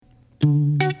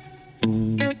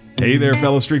Hey there,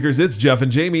 fellow streakers. It's Jeff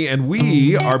and Jamie, and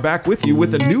we are back with you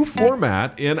with a new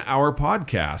format in our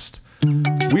podcast.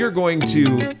 We are going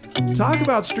to talk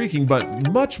about streaking,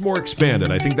 but much more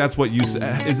expanded. I think that's what you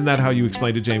said. Isn't that how you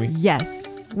explained it, Jamie? Yes.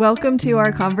 Welcome to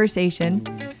our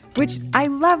conversation, which I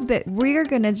love that we're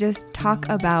going to just talk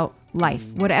about life,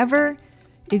 whatever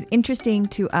is interesting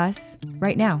to us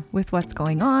right now with what's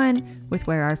going on, with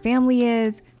where our family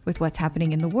is, with what's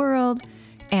happening in the world.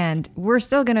 And we're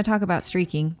still going to talk about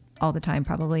streaking all the time,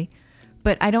 probably.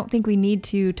 But I don't think we need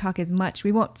to talk as much.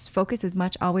 We won't focus as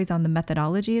much always on the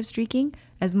methodology of streaking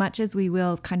as much as we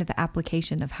will kind of the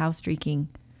application of how streaking,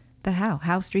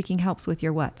 how streaking helps with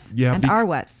your what's and our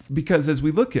what's. Because as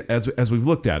we look at, as we've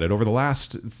looked at it over the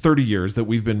last 30 years that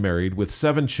we've been married with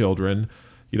 7 children,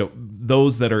 you know,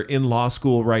 those that are in law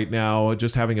school right now,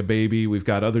 just having a baby. We've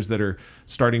got others that are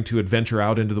starting to adventure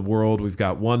out into the world. We've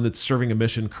got one that's serving a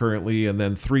mission currently, and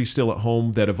then 3 still at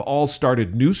home that have all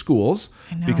started new schools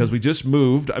because we just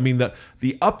moved. I mean,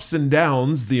 the ups and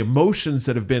downs, the emotions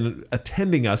that have been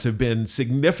attending us have been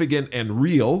significant and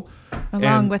real.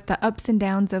 Along with the ups and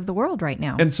downs of the world right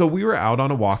now. And so we were out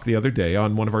on a walk the other day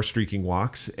on one of our streaking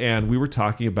walks, and we were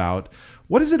talking about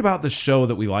what is it about the show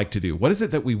that we like to do? What is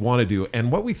it that we want to do?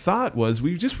 And what we thought was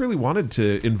we just really wanted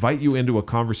to invite you into a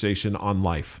conversation on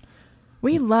life.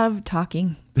 We love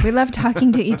talking. We love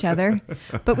talking to each other,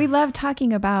 but we love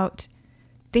talking about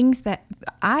things that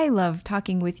I love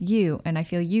talking with you, and I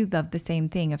feel you love the same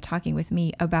thing of talking with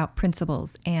me about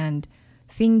principles and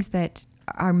things that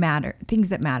things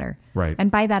that matter. Right.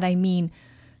 And by that I mean,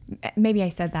 maybe I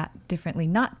said that differently,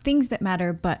 not things that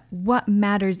matter, but what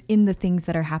matters in the things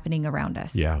that are happening around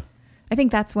us. Yeah. I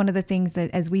think that's one of the things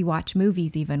that as we watch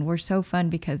movies even, we're so fun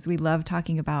because we love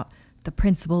talking about the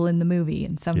principle in the movie.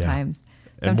 And sometimes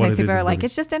people are like,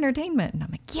 it's just entertainment. And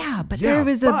I'm like, there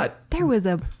was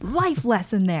a life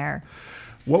lesson there.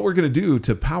 What we're going to do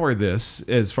to power this,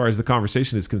 as far as the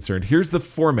conversation is concerned, here's the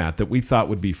format that we thought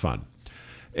would be fun.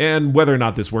 And whether or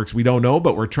not this works, we don't know,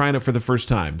 but we're trying it for the first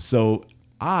time. So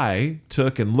I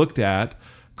took and looked at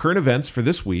current events for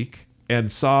this week and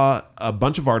saw a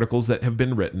bunch of articles that have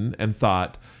been written and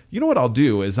thought, you know what I'll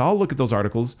do is I'll look at those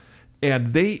articles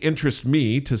and they interest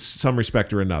me to some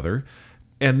respect or another.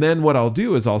 And then what I'll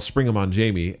do is I'll spring them on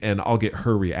Jamie and I'll get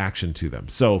her reaction to them.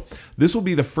 So this will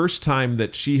be the first time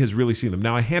that she has really seen them.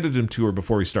 Now, I handed them to her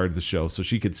before we started the show so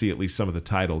she could see at least some of the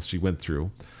titles she went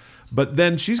through. But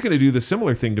then she's going to do the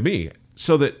similar thing to me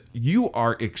so that you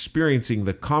are experiencing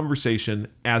the conversation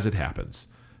as it happens.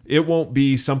 It won't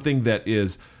be something that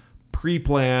is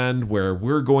pre-planned where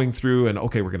we're going through and,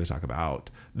 okay, we're going to talk about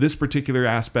this particular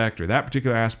aspect or that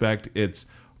particular aspect. It's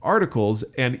articles,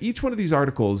 and each one of these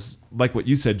articles, like what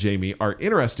you said, Jamie, are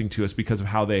interesting to us because of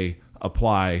how they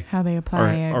apply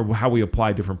or how we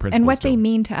apply different principles and what they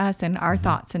mean to us and our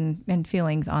thoughts and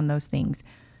feelings on those things.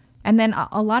 And then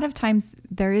a lot of times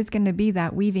there is going to be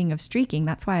that weaving of streaking.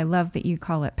 That's why I love that you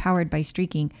call it Powered by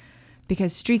Streaking,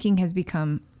 because streaking has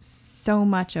become so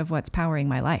much of what's powering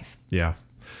my life. Yeah.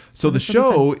 So the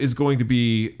show is going to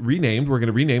be renamed. We're going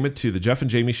to rename it to the Jeff and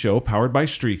Jamie Show, Powered by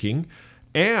Streaking.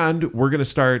 And we're going to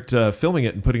start filming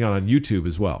it and putting it on YouTube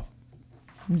as well.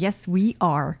 Yes, we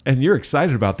are. And you're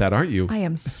excited about that, aren't you? I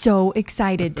am so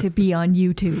excited to be on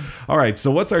YouTube. All right. So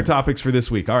what's our topics for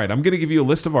this week? All right. I'm going to give you a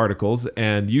list of articles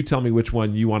and you tell me which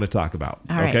one you want to talk about.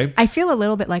 All right. Okay. I feel a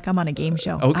little bit like I'm on a game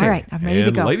show. Okay. All right. I'm ready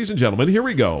to go. Ladies and gentlemen, here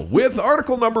we go with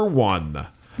article number 1.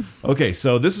 Okay.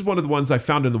 So this is one of the ones I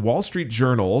found in the Wall Street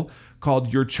Journal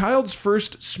called Your Child's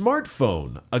First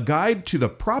Smartphone, a guide to the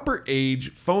proper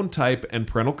age, phone type, and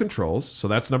parental controls. So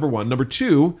that's number 1. Number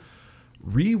 2,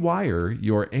 rewire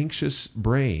your anxious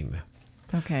brain.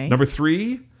 Okay. Number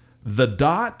 3, the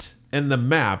dot and the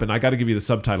map. And I got to give you the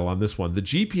subtitle on this one. The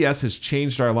GPS has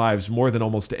changed our lives more than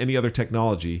almost any other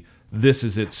technology. This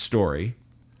is its story.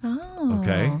 Oh,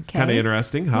 okay. Kind of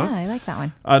interesting, huh? Yeah, I like that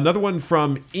one. Another one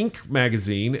from Inc.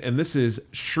 magazine, and this is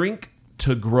Shrink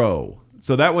to Grow.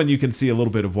 So that one you can see a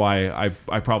little bit of why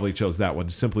I probably chose that one.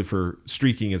 Simply for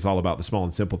streaking is all about the small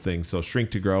and simple things. So Shrink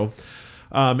to Grow.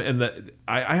 And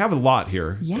I have a lot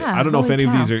here. Yeah. I don't know if any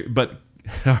of these are, but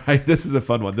all right, this is a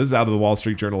fun one. This is out of the Wall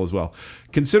Street Journal as well.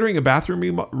 Considering a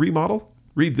bathroom remodel?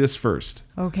 Read this first.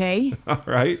 Okay. All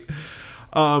right.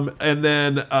 And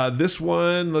then this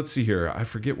one, let's see here. I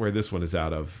forget where this one is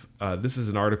out of. This is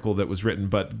an article that was written,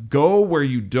 but go where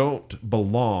you don't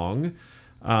belong.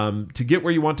 To get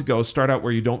where you want to go, start out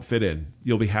where you don't fit in.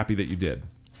 You'll be happy that you did.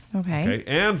 Okay.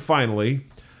 And finally,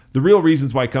 the real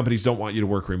reasons why companies don't want you to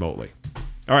work remotely.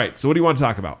 All right. So what do you want to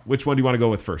talk about? Which one do you want to go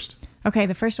with first? Okay.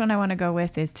 The first one I want to go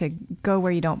with is to go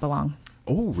where you don't belong.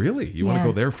 Oh, really? You want to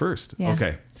go there first? Yeah.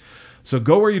 Okay. So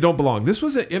go where you don't belong. This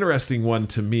was an interesting one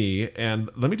to me, and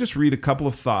let me just read a couple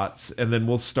of thoughts, and then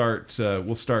we'll start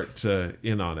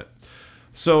in on it.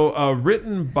 So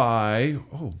written by,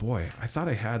 oh boy, I thought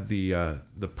I had the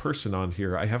person on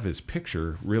here. I have his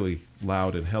picture really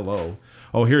loud and hello.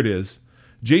 Oh, here it is.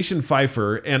 Jason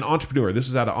Pfeiffer, an entrepreneur. This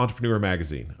was out of Entrepreneur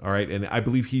Magazine. All right, and I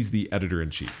believe he's the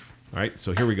editor-in-chief. All right,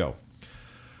 so here we go.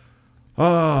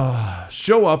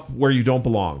 Show up where you don't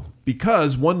belong,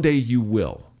 because one day you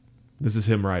will. This is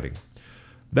him writing.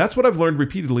 That's what I've learned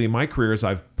repeatedly in my career as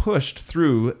I've pushed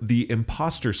through the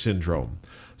imposter syndrome.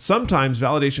 Sometimes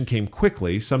validation came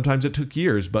quickly, sometimes it took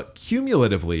years, but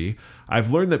cumulatively,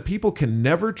 I've learned that people can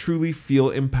never truly feel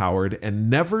empowered and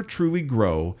never truly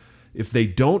grow if they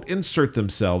don't insert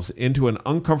themselves into an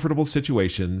uncomfortable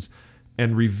situations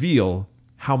and reveal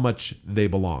how much they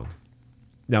belong.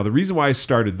 Now, the reason why I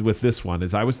started with this one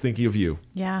is I was thinking of you.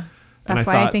 Yeah. That's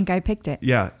why I think I picked it.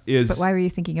 Yeah. But why were you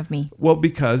thinking of me? Well,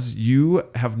 because you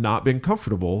have not been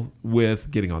comfortable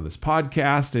with getting on this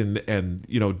podcast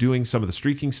and doing some of the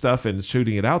streaking stuff and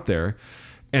shooting it out there.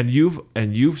 And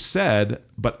you've said,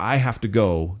 but I have to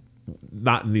go,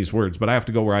 not in these words, but I have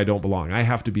to go where I don't belong. I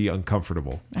have to be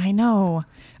uncomfortable. I know.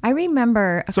 I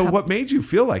remember. So what made you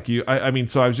feel like you,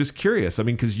 so I was just curious.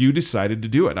 Because you decided to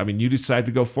do it. You decided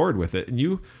to go forward with it, and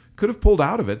you could have pulled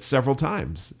out of it several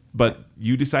times, but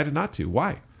you decided not to.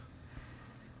 Why?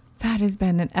 That has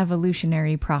been an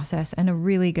evolutionary process and a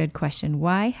really good question.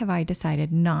 Why have I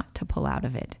decided not to pull out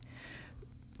of it?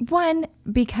 One,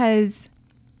 because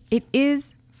it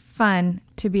is fun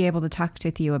to be able to talk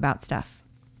with you about stuff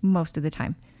most of the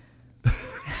time.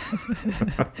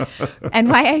 And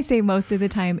why I say most of the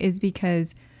time is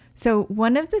because, so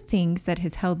one of the things that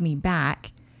has held me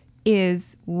back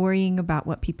is worrying about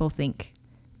what people think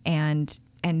and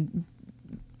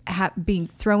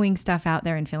throwing stuff out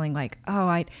there and feeling like,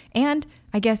 I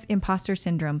guess imposter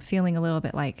syndrome, feeling a little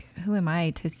bit like, who am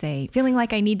I to say, feeling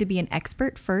like I need to be an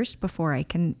expert first before I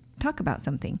can talk about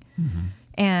something. Mm-hmm.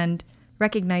 And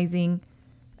recognizing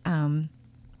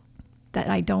that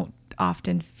I don't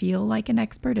often feel like an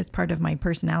expert as part of my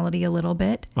personality a little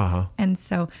bit. Uh-huh. And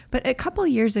so, but a couple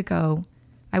years ago,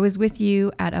 I was with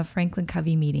you at a Franklin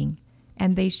Covey meeting,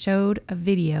 and they showed a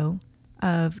video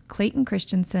of Clayton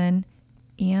Christensen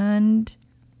and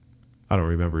I don't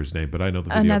remember his name, but I know the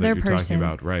video that you're talking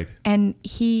about, right? And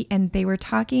they were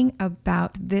talking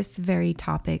about this very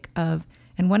topic of,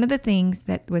 and one of the things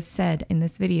that was said in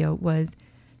this video was,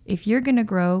 if you're going to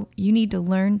grow, you need to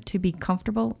learn to be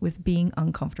comfortable with being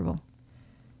uncomfortable.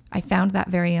 I found that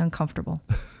very uncomfortable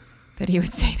that he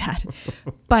would say that.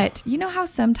 But you know how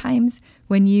sometimes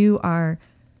when you are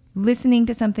listening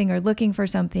to something or looking for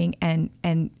something and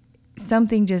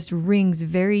something just rings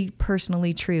very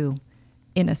personally true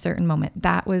in a certain moment.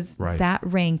 That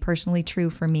rang personally true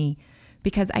for me,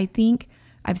 because I think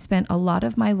I've spent a lot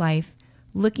of my life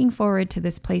looking forward to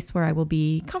this place where I will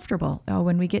be comfortable. Oh,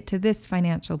 when we get to this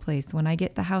financial place, when I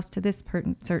get the house to this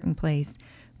certain place,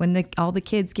 when all the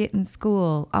kids get in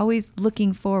school, always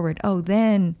looking forward. Oh,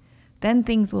 then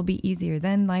things will be easier.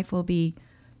 Then life will be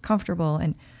comfortable.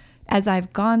 And as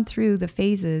I've gone through the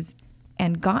phases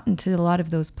and gotten to a lot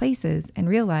of those places and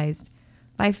realized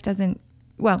life doesn't,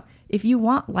 if you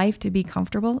want life to be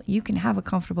comfortable, you can have a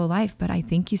comfortable life, but I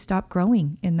think you stop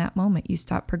growing in that moment. You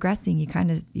stop progressing. You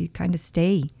kind of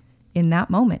stay in that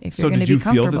moment if you're going to be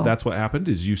comfortable. So did you feel that that's what happened?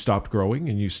 Is you stopped growing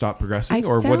and you stopped progressing,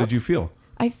 what did you feel?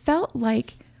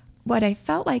 What I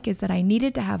felt like is that I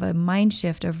needed to have a mind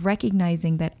shift of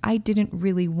recognizing that I didn't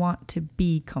really want to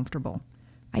be comfortable.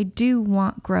 I do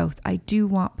want growth. I do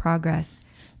want progress.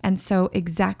 And so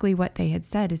exactly what they had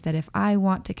said is that if I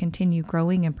want to continue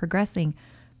growing and progressing,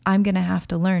 I'm going to have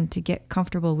to learn to get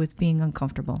comfortable with being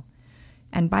uncomfortable.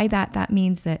 And by that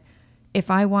means that if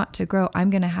I want to grow,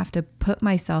 I'm going to have to put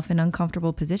myself in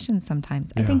uncomfortable positions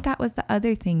sometimes. Yeah. I think that was the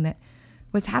other thing that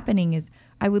was happening is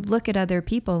I would look at other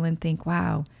people and think,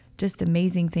 wow, just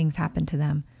amazing things happen to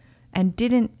them. And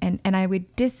I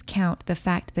would discount the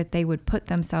fact that they would put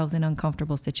themselves in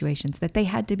uncomfortable situations, that they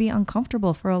had to be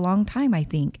uncomfortable for a long time, I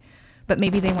think. But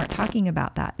maybe they weren't talking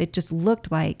about that. It just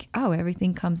looked like,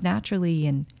 everything comes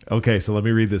naturally. Okay, so let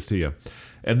me read this to you.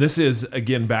 And this is,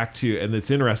 again, back to, and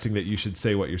it's interesting that you should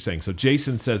say what you're saying. So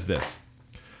Jason says this.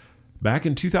 Back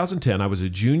in 2010, I was a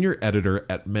junior editor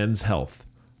at Men's Health.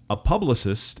 A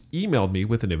publicist emailed me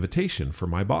with an invitation for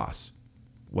my boss.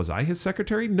 Was I his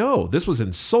secretary? No, this was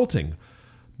insulting.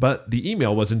 But the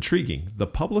email was intriguing. The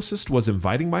publicist was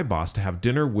inviting my boss to have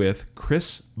dinner with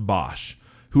Chris Bosh,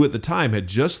 who at the time had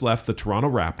just left the Toronto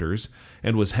Raptors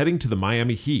and was heading to the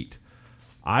Miami Heat.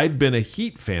 I'd been a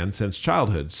Heat fan since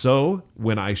childhood, so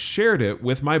when I shared it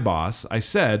with my boss, I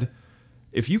said,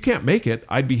 If you can't make it,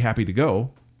 I'd be happy to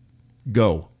go.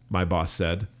 Go, my boss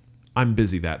said. I'm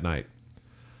busy that night.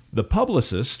 The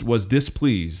publicist was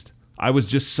displeased. I was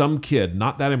just some kid,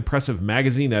 not that impressive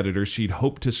magazine editor she'd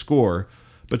hoped to score,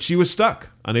 but she was stuck,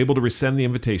 unable to rescind the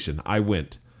invitation. I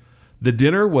went. The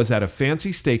dinner was at a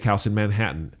fancy steakhouse in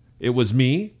Manhattan. It was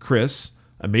me, Chris,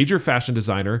 a major fashion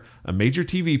designer, a major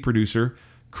TV producer,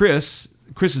 Chris's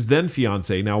then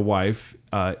fiance, now wife,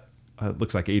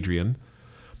 looks like Adrian,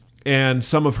 and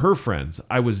some of her friends.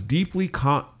 I was deeply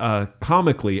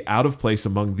comically out of place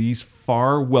among these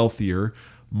far wealthier,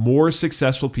 more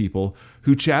successful people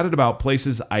who chatted about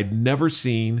places I'd never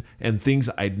seen and things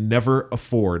I'd never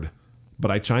afford.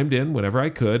 But I chimed in whenever I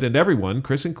could, and everyone,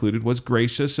 Chris included, was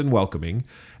gracious and welcoming.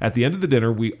 At the end of the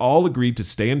dinner, we all agreed to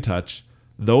stay in touch,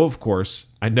 though, of course,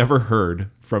 I never heard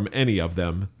from any of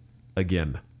them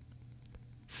again.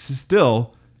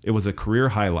 Still, it was a career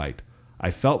highlight.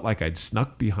 I felt like I'd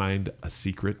snuck behind a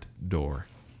secret door.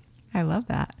 I love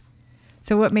that.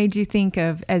 So what made you think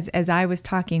of, as I was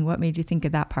talking, what made you think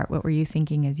of that part? What were you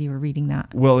thinking as you were reading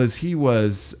that? Well, as he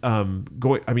was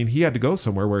he had to go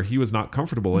somewhere where he was not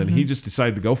comfortable, and he just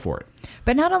decided to go for it.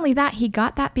 But not only that, he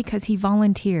got that because he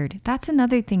volunteered. That's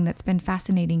another thing that's been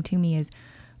fascinating to me is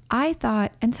I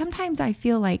thought, and sometimes I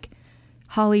feel like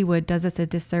Hollywood does us a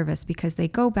disservice because they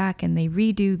go back and they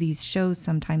redo these shows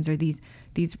sometimes, or these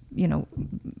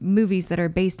movies that are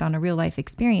based on a real life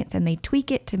experience, and they tweak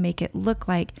it to make it look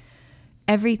like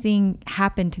everything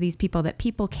happened to these people, that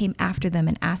people came after them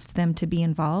and asked them to be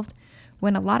involved.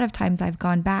 When a lot of times I've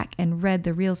gone back and read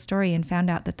the real story and found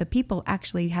out that the people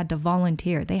actually had to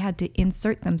volunteer. They had to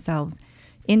insert themselves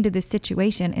into the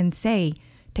situation and say,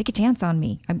 take a chance on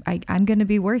me. I'm going to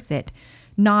be worth it.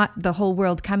 Not the whole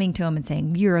world coming to him and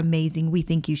saying, you're amazing. We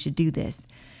think you should do this.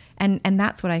 And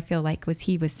that's what I feel like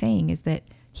he was saying, is that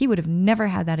he would have never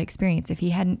had that experience if he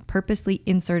hadn't purposely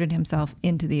inserted himself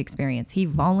into the experience. He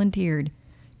volunteered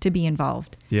to be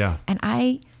involved. Yeah. And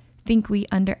I think we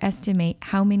underestimate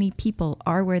how many people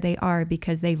are where they are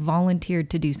because they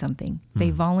volunteered to do something. They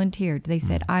volunteered. They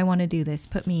said, I want to do this.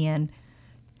 Put me in.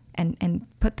 And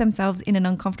put themselves in an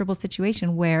uncomfortable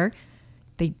situation where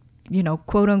they,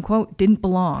 quote unquote, didn't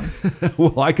belong.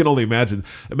 Well, I can only imagine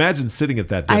sitting at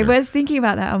that dinner. I was thinking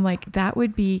about that. I'm like, that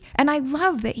would be, and I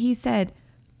love that he said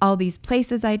all these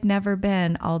places I'd never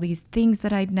been, all these things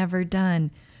that I'd never done.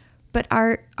 But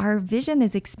our vision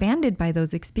is expanded by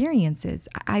those experiences.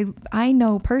 I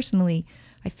know personally,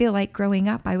 I feel like growing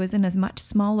up, I was in a much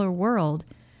smaller world.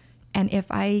 And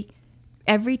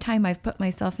every time I've put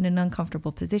myself in an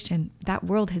uncomfortable position, that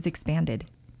world has expanded.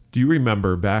 Do you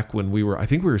remember back when I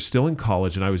think we were still in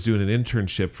college, and I was doing an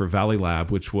internship for Valley Lab,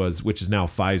 which is now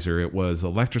Pfizer. It was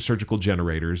electrosurgical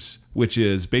generators, which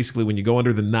is basically when you go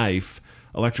under the knife,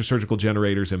 electrosurgical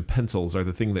generators and pencils are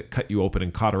the thing that cut you open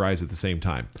and cauterize at the same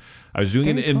time. I was doing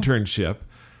an internship.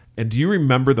 And do you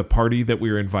remember the party that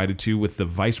we were invited to with the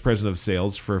vice president of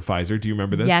sales for Pfizer? Do you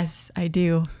remember this? Yes, I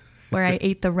do. Where I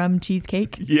ate the rum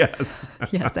cheesecake. Yes.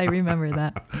 Yes, I remember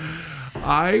that.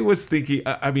 I was thinking,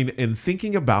 in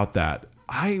thinking about that,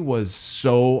 I was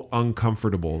so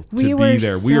uncomfortable to be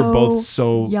there. We were both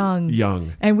so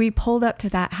young. And we pulled up to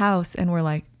that house and we're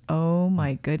like, oh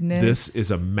my goodness. This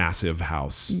is a massive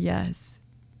house. Yes.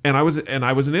 And I was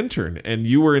an intern, and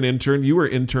you were an intern. You were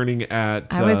interning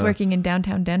at. I was working in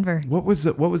downtown Denver. What was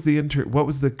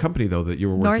the company though that you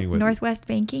were working with? Northwest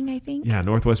Banking, I think. Yeah,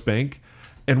 Northwest Bank.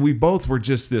 And we both were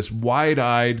just this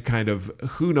wide-eyed kind of,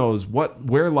 who knows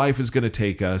where life is going to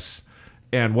take us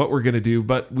and what we're going to do,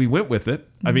 but we went with it.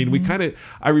 I mean,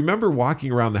 I remember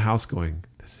walking around the house going,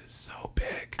 this is so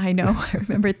big. I know. I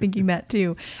remember thinking that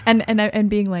too. And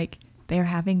being like, they're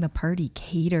having the party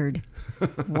catered.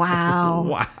 Wow.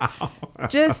 Wow.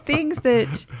 Just things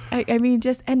that,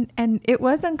 and it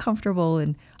was uncomfortable.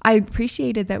 And I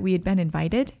appreciated that we had been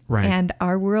invited. Right. And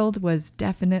our world was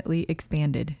definitely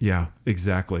expanded. Yeah,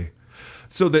 exactly.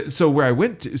 So where I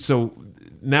went to, so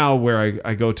now where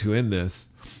I go to in this,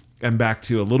 and back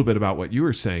to a little bit about what you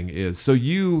were saying is, so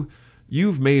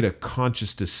you've made a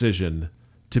conscious decision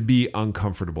to be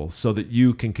uncomfortable so that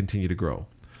you can continue to grow.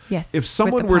 Yes. If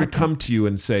someone were to come to you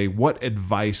and say, what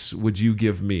advice would you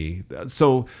give me?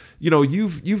 So,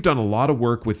 you've done a lot of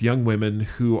work with young women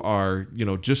who are,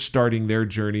 just starting their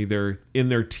journey. They're in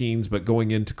their teens, but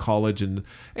going into college,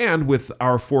 and with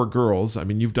our 4 girls,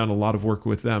 you've done a lot of work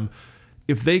with them.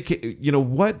 If they can,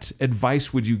 what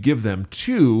advice would you give them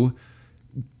to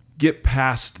get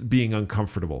past being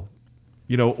uncomfortable?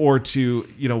 Or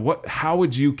to, how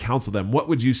would you counsel them? What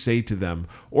would you say to them?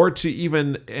 Or to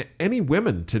even any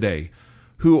women today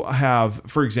who have,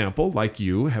 for example, like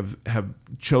you, have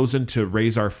chosen to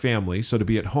raise our family, so to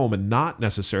be at home and not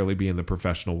necessarily be in the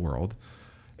professional world.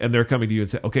 And they're coming to you and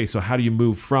say, okay, so how do you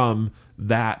move from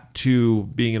that to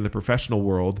being in the professional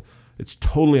world? It's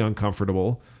totally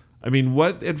uncomfortable. I mean,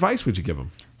 what advice would you give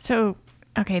them? So,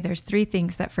 okay, there's three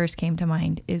things that first came to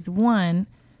mind. Is one,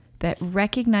 that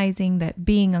recognizing that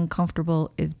being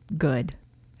uncomfortable is good.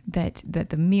 That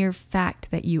the mere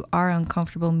fact that you are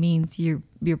uncomfortable means you're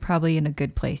probably in a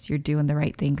good place. You're doing the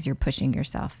right things. You're pushing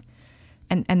yourself.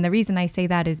 And the reason I say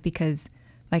that is because,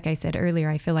 like I said earlier,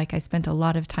 I feel like I spent a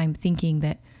lot of time thinking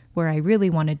that where I really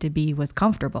wanted to be was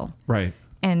comfortable. Right.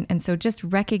 And so just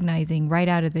recognizing right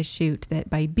out of the chute that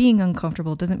by being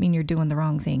uncomfortable doesn't mean you're doing the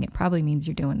wrong thing. It probably means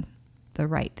you're doing the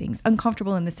right things.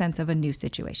 Uncomfortable in the sense of a new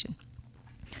situation.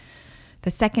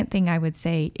 The second thing I would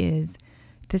say is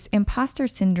this imposter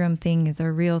syndrome thing is a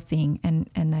real thing.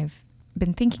 And I've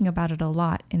been thinking about it a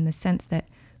lot in the sense that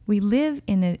we live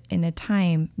in a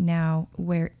time now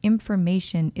where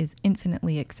information is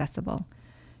infinitely accessible.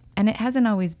 And it hasn't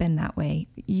always been that way.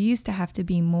 You used to have to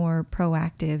be more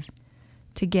proactive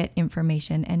to get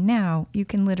information. And now you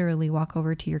can literally walk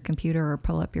over to your computer or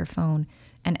pull up your phone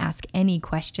and ask any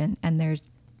question. And there's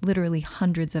literally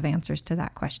hundreds of answers to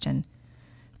that question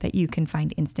that you can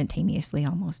find instantaneously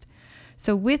almost.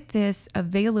 So with this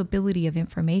availability of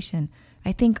information,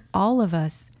 I think all of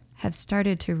us have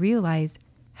started to realize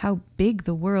how big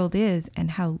the world is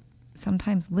and how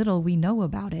sometimes little we know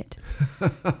about it.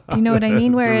 Do you know what I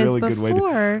mean? Whereas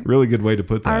before, really good way to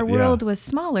put that. Our world was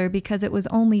smaller because it was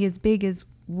only as big as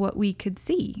what we could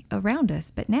see around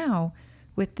us. But now,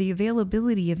 with the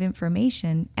availability of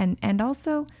information and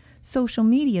also social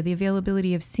media, the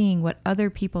availability of seeing what other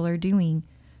people are doing,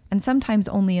 and sometimes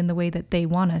only in the way that they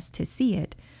want us to see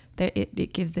it, that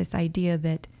it gives this idea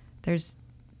that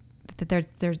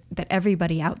that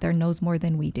everybody out there knows more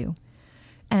than we do.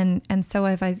 And so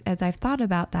as I've thought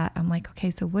about that, I'm like,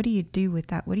 okay, so what do you do with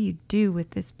that? What do you do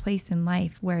with this place in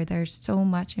life where there's so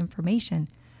much information?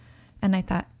 And I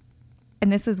thought,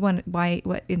 and this is what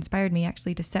inspired me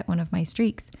actually to set one of my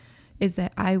streaks, is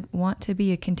that I want to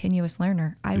be a continuous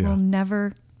learner. I will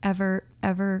never, ever,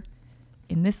 ever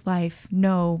in this life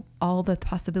know all the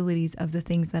possibilities of the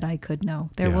things that I could know.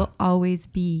 There will always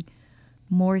be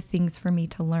more things for me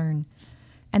to learn.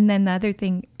 And then the other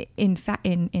thing,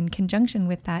 in conjunction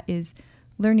with that, is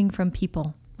learning from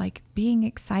people, like being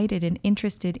excited and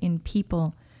interested in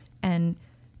people and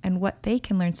what they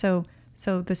can learn. So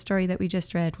the story that we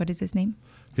just read, what is his name?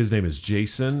 His name is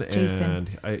Jason. And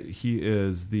he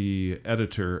is the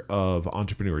editor of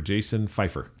Entrepreneur, Jason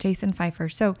Feifer. Jason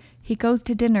Feifer. So he goes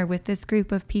to dinner with this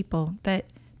group of people that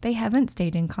they haven't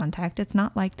stayed in contact. It's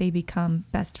not like they become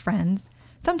best friends.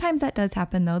 Sometimes that does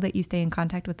happen, though, that you stay in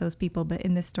contact with those people. But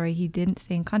in this story, he didn't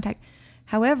stay in contact.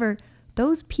 However,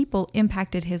 those people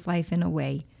impacted his life in a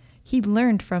way. He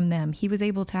learned from them. He was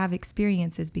able to have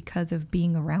experiences because of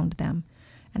being around them.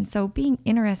 And so being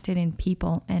interested in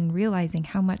people and realizing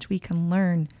how much we can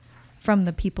learn from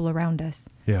the people around us.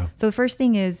 Yeah. So the first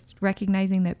thing is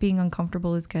recognizing that being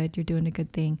uncomfortable is good. You're doing a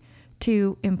good thing.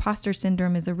 2, imposter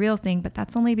syndrome is a real thing, but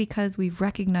that's only because we've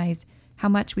recognized how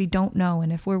much we don't know.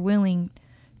 And if we're willing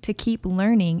to keep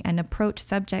learning and approach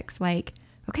subjects like,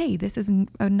 okay, this is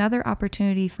another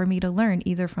opportunity for me to learn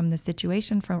either from the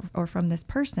situation or from this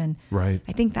person. Right.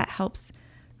 I think that helps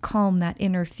calm that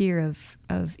inner fear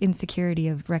of insecurity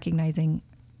of recognizing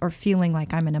or feeling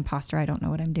like I'm an imposter. I don't know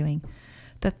what I'm doing.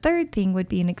 The third thing would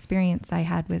be an experience I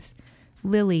had with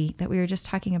Lily that we were just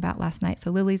talking about last night. So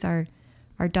Lily's our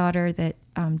daughter that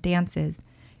dances.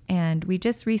 And we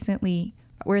just recently,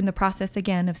 we're in the process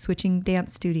again of switching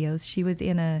dance studios. She was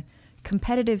in a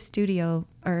competitive studio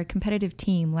or a competitive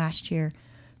team last year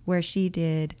where she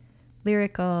did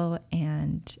lyrical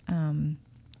and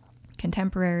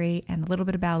contemporary and a little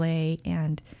bit of ballet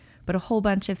but a whole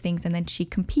bunch of things. And then she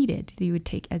competed. They would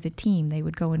take as a team, they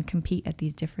would go and compete at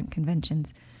these different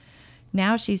conventions.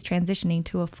 Now she's transitioning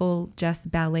to a full just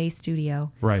ballet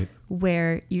studio. Right.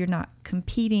 Where you're not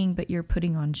competing, but you're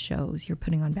putting on shows. You're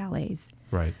putting on ballets.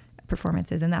 Right.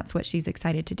 Performances, and that's what she's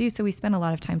excited to do. So we spent a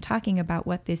lot of time talking about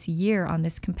what this year on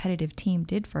this competitive team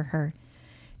did for her.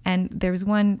 And there was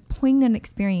one poignant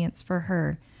experience for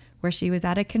her where she was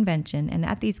at a convention, and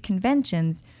at these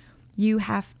conventions you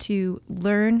have to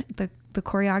learn the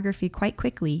choreography quite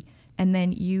quickly, and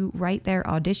then you write their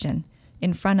audition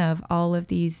in front of all of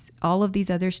these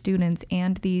other students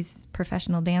and these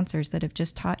professional dancers that have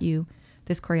just taught you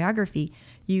this choreography.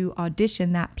 You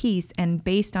audition that piece, and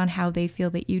based on how they feel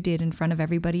that you did in front of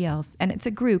everybody else, and it's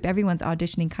a group, everyone's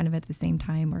auditioning kind of at the same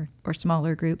time or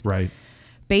smaller groups. Right.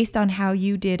 based on how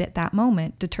you did at that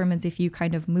moment determines if you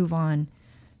kind of move on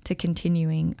to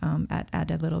continuing at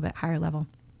a little bit higher level.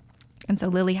 And so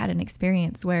Lily had an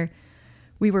experience where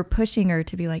we were pushing her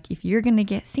to be like, if you're going to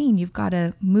get seen, you've got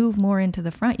to move more into the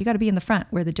front. You got to be in the front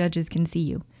where the judges can see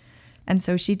you. And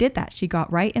so she did that. She got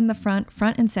right in the front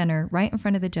and center, right in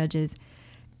front of the judges.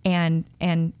 And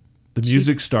the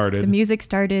music started. The music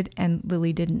started and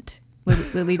Lily didn't.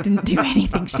 Lily didn't do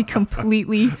anything. She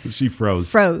completely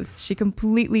froze. She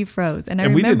completely froze. And I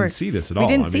we remember didn't see this at all.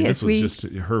 This was just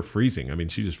her freezing. I mean,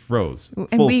 she just froze.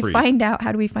 And we find out,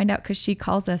 how do we find out? Because she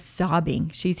calls us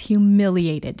sobbing. She's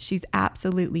humiliated. She's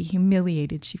absolutely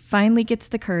humiliated. She finally gets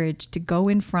the courage to go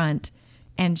in front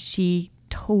and she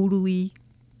totally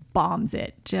bombs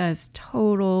it. Just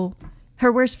total,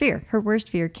 her worst fear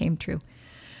came true.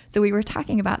 So we were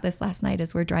talking about this last night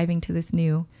as we're driving to this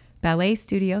new ballet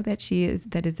studio that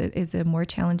is a more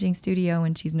challenging studio,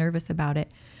 and she's nervous about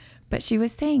it. But she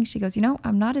was saying, she goes,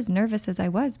 I'm not as nervous as I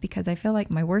was because I feel like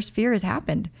my worst fear has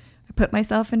happened. I put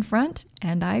myself in front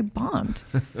and I bombed.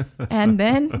 And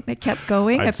then I kept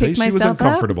going. I picked myself up. She was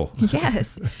uncomfortable.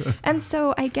 Yes. And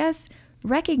so I guess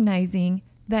recognizing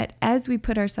that as we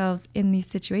put ourselves in these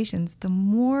situations, the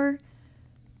more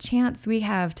chance we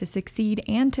have to succeed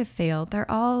and to fail. They're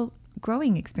all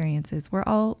growing experiences. We're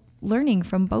all learning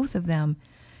from both of them.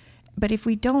 But if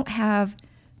we don't have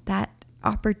that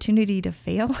opportunity to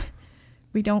fail,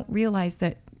 we don't realize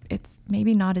that it's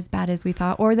maybe not as bad as we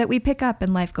thought, or that we pick up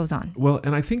and life goes on. Well,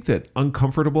 and I think that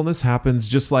uncomfortableness happens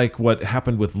just like what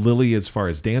happened with Lily as far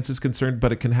as dance is concerned,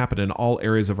 but it can happen in all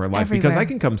areas of our life. Everywhere. Because I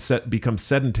can become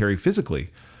sedentary physically.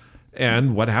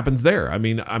 And what happens there? I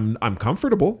mean, I'm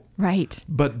comfortable. Right.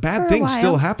 But bad things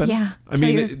still happen. Yeah. I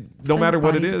mean, no matter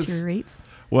what it is. Deteriorates.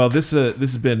 Well, this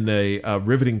has been a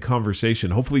riveting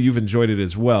conversation. Hopefully you've enjoyed it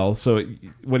as well. So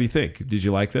what do you think? Did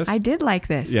you like this? I did like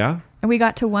this. Yeah? And we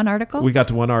got to one article? We got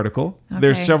to one article. Okay.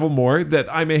 There's several more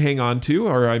that I may hang on to,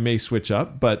 or I may switch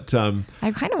up. But I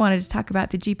kind of wanted to talk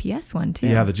about the GPS one too.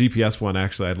 Yeah, the GPS one,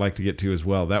 actually, I'd like to get to as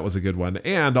well. That was a good one.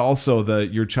 And also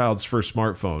your child's first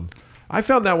smartphone. I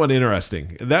found that one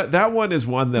interesting. That one is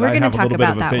one that I have a little bit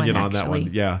of opinion on that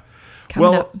one. Yeah.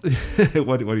 Coming up.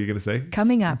 What are you going to say?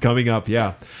 Coming up,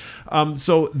 yeah.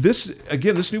 So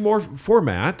this new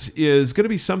format is going to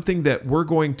be something that we're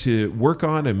going to work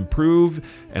on, improve,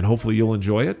 and hopefully you'll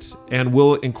enjoy it. And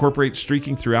we'll incorporate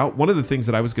streaking throughout. One of the things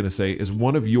that I was going to say is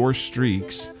one of your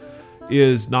streaks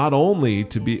is not only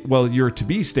your to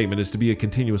be statement is to be a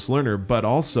continuous learner, but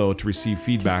also to receive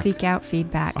feedback. To seek out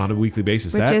feedback on a weekly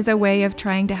basis. Which is a way of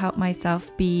trying to help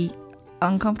myself be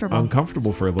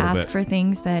uncomfortable for a little bit. Ask for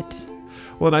things that...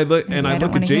 Well, and I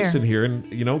look at Jason here, and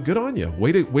good on you.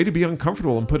 Way to be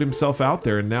uncomfortable and put himself out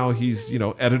there. And now he's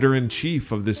editor in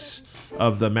chief of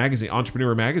the magazine,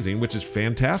 Entrepreneur Magazine, which is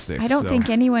fantastic. I don't think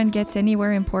anyone gets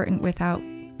anywhere important without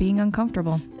being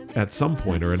uncomfortable at some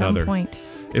point or another. Some point.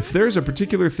 If there's a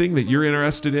particular thing that you're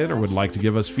interested in or would like to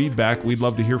give us feedback, we'd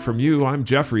love to hear from you. I'm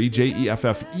Jeffrey, Jeffery, at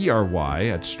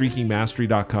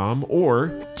streakingmastery.com,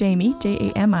 or Jamie,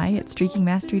 Jami, at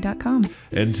streakingmastery.com.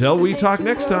 Until we talk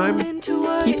next time,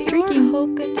 keep streaking.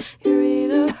 You're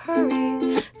in a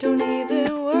hurry, don't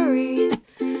even worry.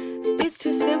 It's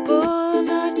too simple.